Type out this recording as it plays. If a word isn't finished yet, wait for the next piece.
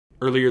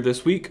Earlier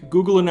this week,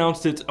 Google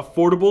announced its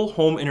affordable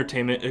home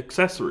entertainment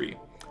accessory.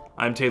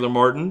 I'm Taylor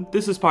Martin,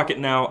 this is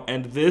Pocketnow,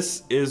 and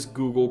this is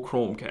Google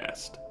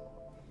Chromecast.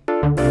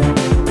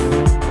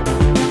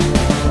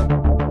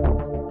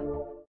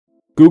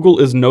 Google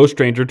is no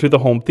stranger to the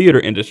home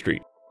theater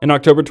industry. In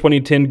October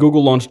 2010,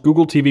 Google launched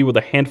Google TV with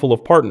a handful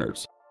of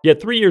partners.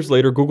 Yet 3 years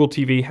later, Google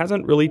TV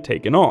hasn't really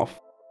taken off.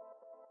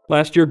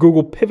 Last year,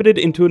 Google pivoted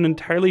into an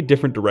entirely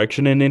different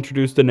direction and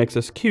introduced the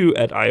Nexus Q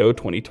at I/O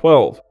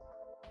 2012.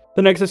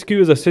 The Nexus Q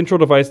is a central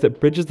device that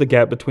bridges the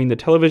gap between the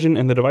television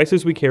and the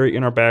devices we carry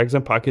in our bags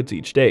and pockets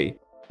each day,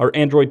 our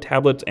Android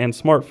tablets and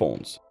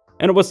smartphones,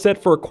 and it was set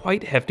for a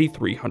quite hefty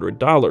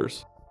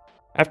 $300.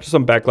 After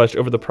some backlash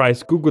over the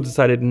price, Google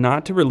decided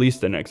not to release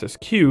the Nexus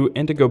Q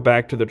and to go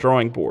back to the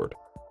drawing board.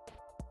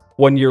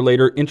 1 year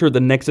later, enter the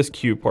Nexus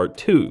Q Part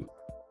 2,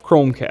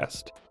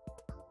 Chromecast.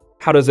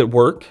 How does it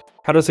work?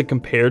 How does it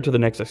compare to the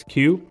Nexus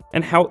Q?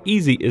 And how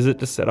easy is it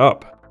to set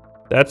up?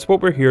 That's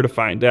what we're here to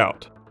find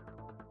out.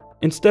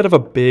 Instead of a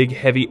big,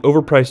 heavy,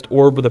 overpriced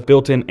orb with a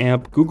built-in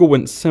amp, Google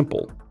went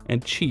simple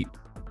and cheap.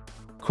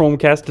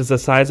 Chromecast is the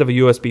size of a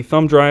USB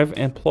thumb drive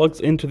and plugs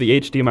into the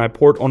HDMI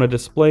port on a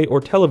display or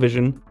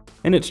television,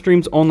 and it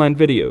streams online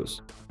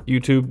videos,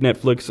 YouTube,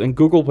 Netflix, and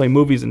Google Play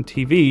Movies and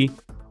TV,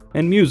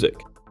 and music.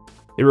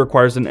 It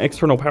requires an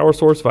external power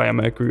source via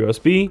micro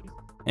USB,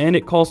 and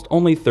it costs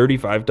only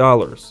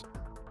 $35.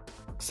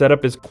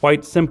 Setup is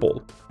quite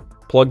simple.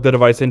 Plug the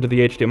device into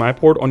the HDMI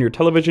port on your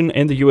television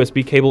and the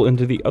USB cable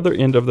into the other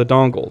end of the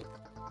dongle.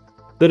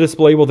 The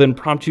display will then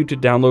prompt you to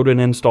download and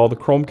install the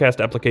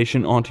Chromecast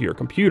application onto your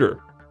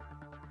computer.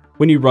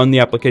 When you run the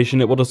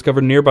application, it will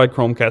discover nearby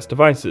Chromecast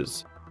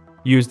devices.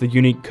 Use the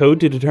unique code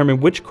to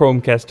determine which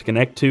Chromecast to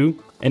connect to,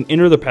 and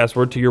enter the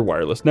password to your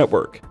wireless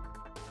network.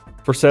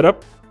 For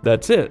setup,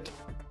 that's it.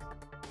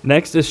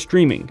 Next is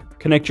streaming.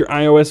 Connect your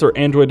iOS or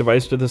Android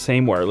device to the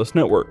same wireless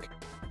network.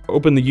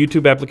 Open the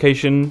YouTube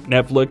application,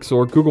 Netflix,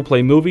 or Google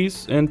Play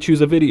Movies, and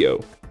choose a video.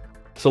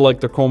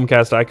 Select the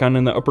Chromecast icon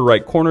in the upper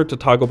right corner to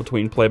toggle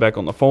between playback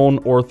on the phone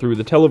or through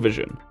the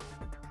television.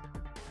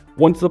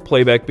 Once the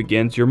playback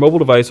begins, your mobile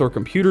device or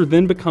computer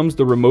then becomes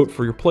the remote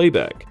for your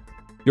playback.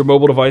 Your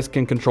mobile device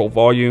can control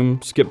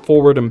volume, skip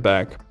forward and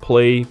back,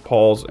 play,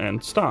 pause,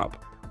 and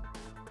stop.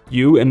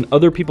 You and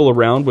other people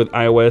around with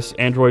iOS,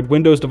 Android,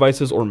 Windows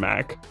devices, or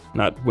Mac,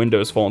 not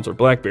Windows phones or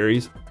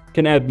Blackberries,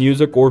 can add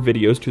music or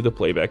videos to the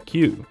playback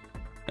queue.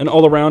 And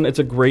all around, it's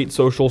a great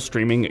social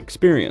streaming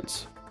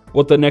experience,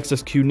 what the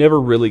Nexus Q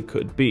never really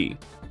could be.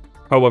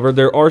 However,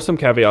 there are some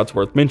caveats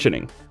worth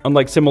mentioning.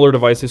 Unlike similar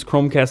devices,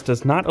 Chromecast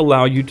does not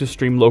allow you to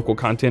stream local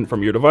content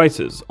from your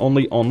devices,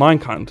 only online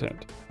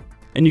content.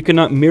 And you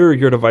cannot mirror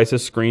your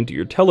device's screen to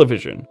your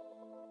television.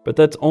 But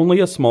that's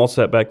only a small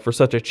setback for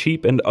such a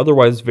cheap and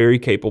otherwise very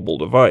capable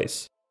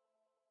device.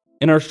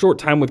 In our short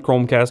time with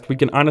Chromecast, we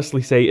can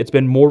honestly say it's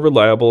been more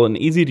reliable and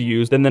easy to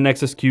use than the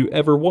Nexus Q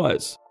ever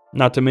was.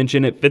 Not to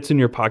mention it fits in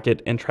your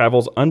pocket and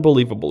travels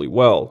unbelievably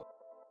well.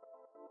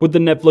 With the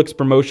Netflix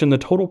promotion, the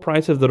total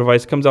price of the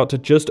device comes out to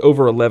just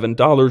over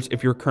 $11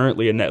 if you're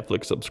currently a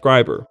Netflix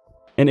subscriber.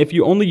 And if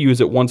you only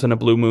use it once in a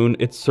blue moon,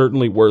 it's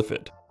certainly worth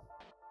it.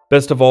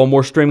 Best of all,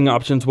 more streaming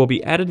options will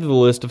be added to the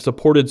list of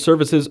supported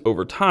services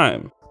over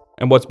time.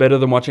 And what's better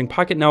than watching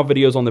Pocketnow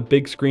videos on the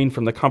big screen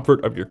from the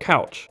comfort of your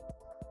couch?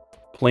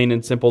 Plain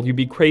and simple, you'd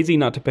be crazy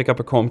not to pick up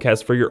a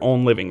Chromecast for your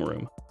own living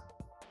room.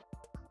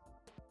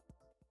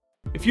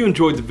 If you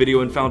enjoyed the video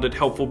and found it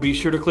helpful, be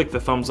sure to click the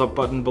thumbs up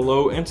button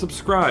below and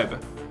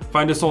subscribe.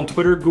 Find us on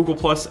Twitter, Google+,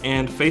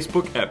 and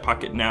Facebook at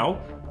Pocketnow.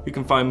 You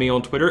can find me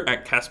on Twitter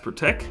at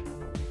CasperTech.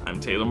 I'm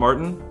Taylor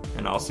Martin,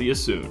 and I'll see you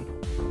soon.